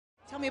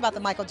me about the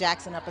Michael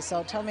Jackson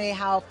episode. Tell me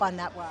how fun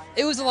that was.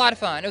 It was a lot of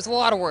fun. It was a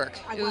lot of work.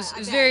 It was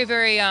very,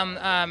 very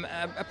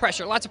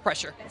pressure, lots of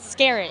pressure.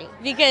 Scary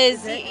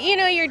because,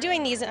 you're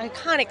doing these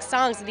iconic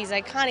songs and these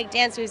iconic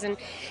dance moves, and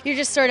you're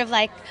just sort of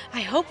like,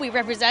 I hope we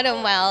represent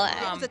them well.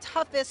 What was the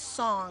toughest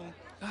song?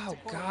 Oh,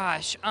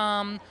 gosh.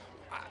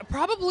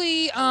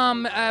 Probably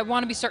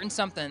Want to Be Starting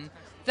Something.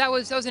 That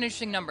was an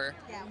interesting number.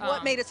 Yeah.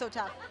 What made it so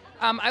tough?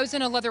 I was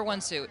in a leather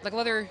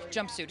leather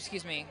jumpsuit,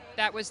 excuse me.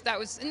 That was,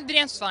 and the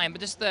dance was fine, but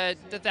just the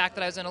fact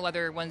that I was in a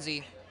leather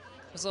onesie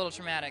was a little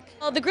traumatic.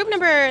 Well, the group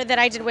number that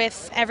I did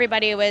with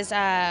everybody was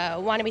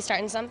Want to Be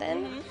Starting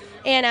Something.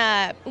 Mm-hmm.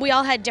 And we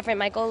all had different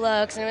Michael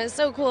looks, and it was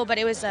so cool, but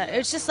it was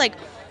just like,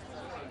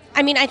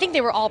 I think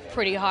they were all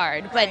pretty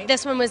hard, but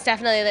this one was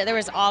definitely, there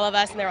was all of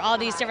us, and there were all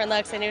these different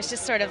looks, and it was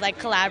just sort of like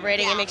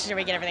collaborating and making sure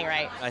we get everything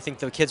right. I think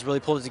the kids really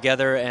pulled it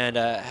together, and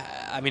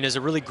it was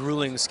a really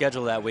grueling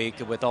schedule that week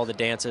with all the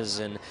dances,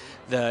 and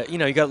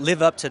you got to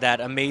live up to that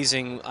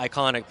amazing,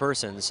 iconic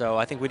person, so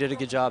I think we did a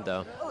good job,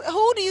 though.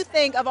 Who do you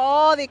think of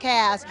all the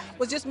cast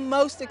was just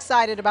most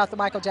excited about the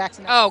Michael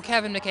Jackson episode? Oh,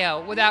 Kevin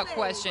McHale, without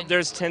question.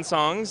 There's 10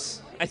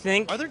 songs, I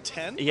think. Are there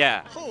 10?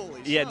 Yeah.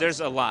 Holy Yeah, shit. there's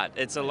a lot.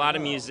 It's a lot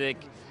of music.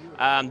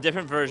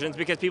 Different versions,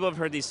 because people have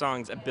heard these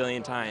songs a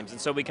billion times, and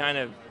so we kind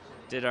of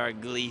did our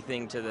Glee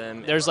thing to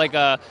them. There's like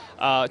a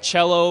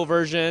cello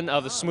version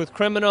of The Smooth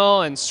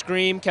Criminal and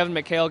Scream. Kevin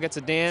McHale gets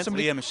a dance.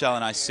 Leah, Michelle,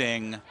 and I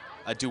sing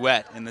a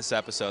duet in this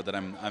episode that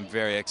I'm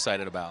very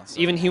excited about.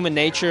 So. Even Human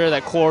Nature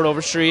that Cord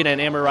Overstreet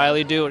and Amber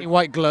Riley do.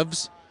 White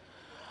gloves.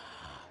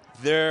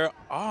 There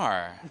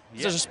are.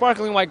 Yeah. There's a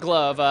sparkling white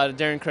glove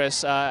Darren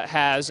Criss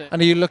has. And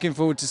are you looking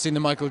forward to seeing the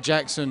Michael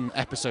Jackson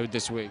episode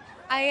this week?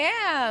 I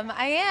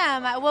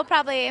am. We'll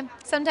probably,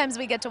 sometimes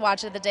we get to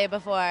watch it the day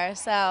before,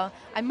 so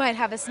I might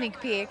have a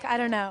sneak peek. I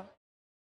don't know.